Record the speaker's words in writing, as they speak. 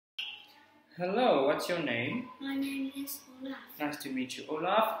Hello, what's your name? My name is Olaf. Nice to meet you,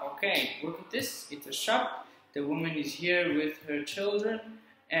 Olaf. Okay, look at this. It's a shop. The woman is here with her children,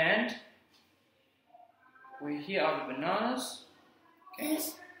 and here are the bananas. Okay.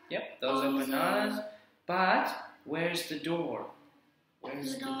 Yes. Yep, those are bananas. But where's the door?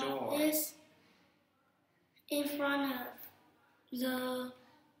 Where's the door? Is in front of the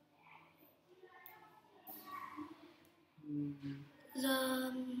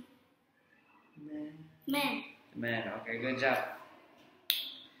man. The man, okay, good job.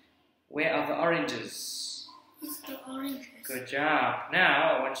 Where are the oranges? It's the oranges. Good job.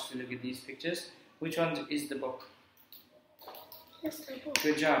 Now I want you to look at these pictures. Which one is the book? It's the book.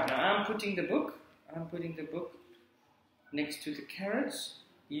 Good job. Now I'm putting the book next to the carrots.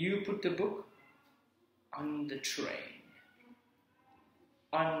 You put the book on the train.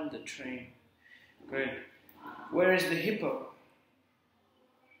 On the train. Good. Where is the hippo?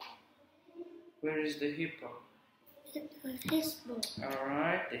 Where is the hippo? His book.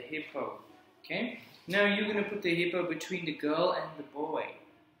 Alright, the hippo. Okay. Now you're going to put the hippo between the girl and the boy.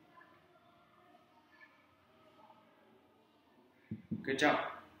 Good job.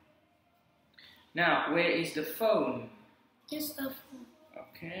 Now, where is the phone? It's the phone.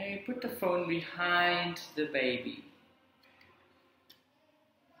 Okay, put the phone behind the baby.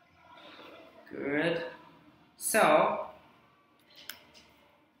 Good. So,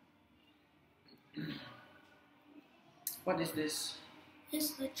 what is this?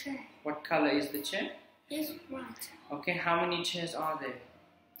 It's the chair. What color is the chair? It's white. Okay, how many chairs are there?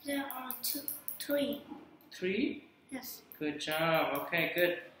 There are three. 3? Yes. Good job. Okay,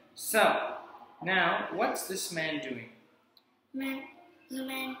 good. So, now, what's this man doing? The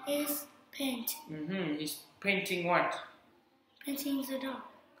man is painting. He's painting what? Painting the door.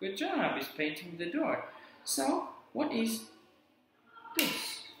 Good job. He's painting the door. So, what is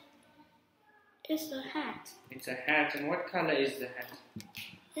this? It's a hat. It's a hat. And what color is the hat?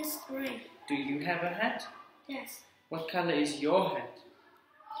 It's gray. Do you have a hat? Yes. What color is your hat?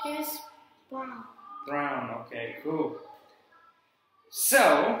 It's brown. Brown. Okay, cool.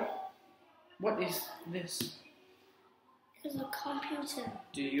 So, what is this? It's a computer.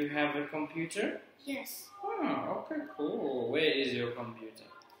 Do you have a computer? Yes. Oh, okay, cool. Where is your computer?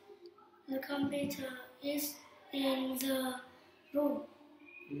 The computer is in the room.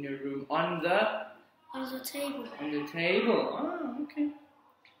 In your room. On the table. On the table. Oh, okay.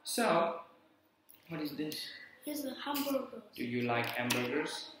 So, what is this? It's a hamburger. Do you like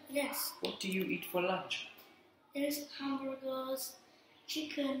hamburgers? Yes. What do you eat for lunch? It's hamburgers,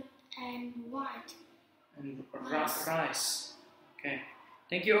 chicken, and white. And rice. Okay.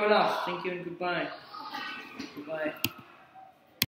 Thank you, Olaf. Thank you and goodbye. Goodbye.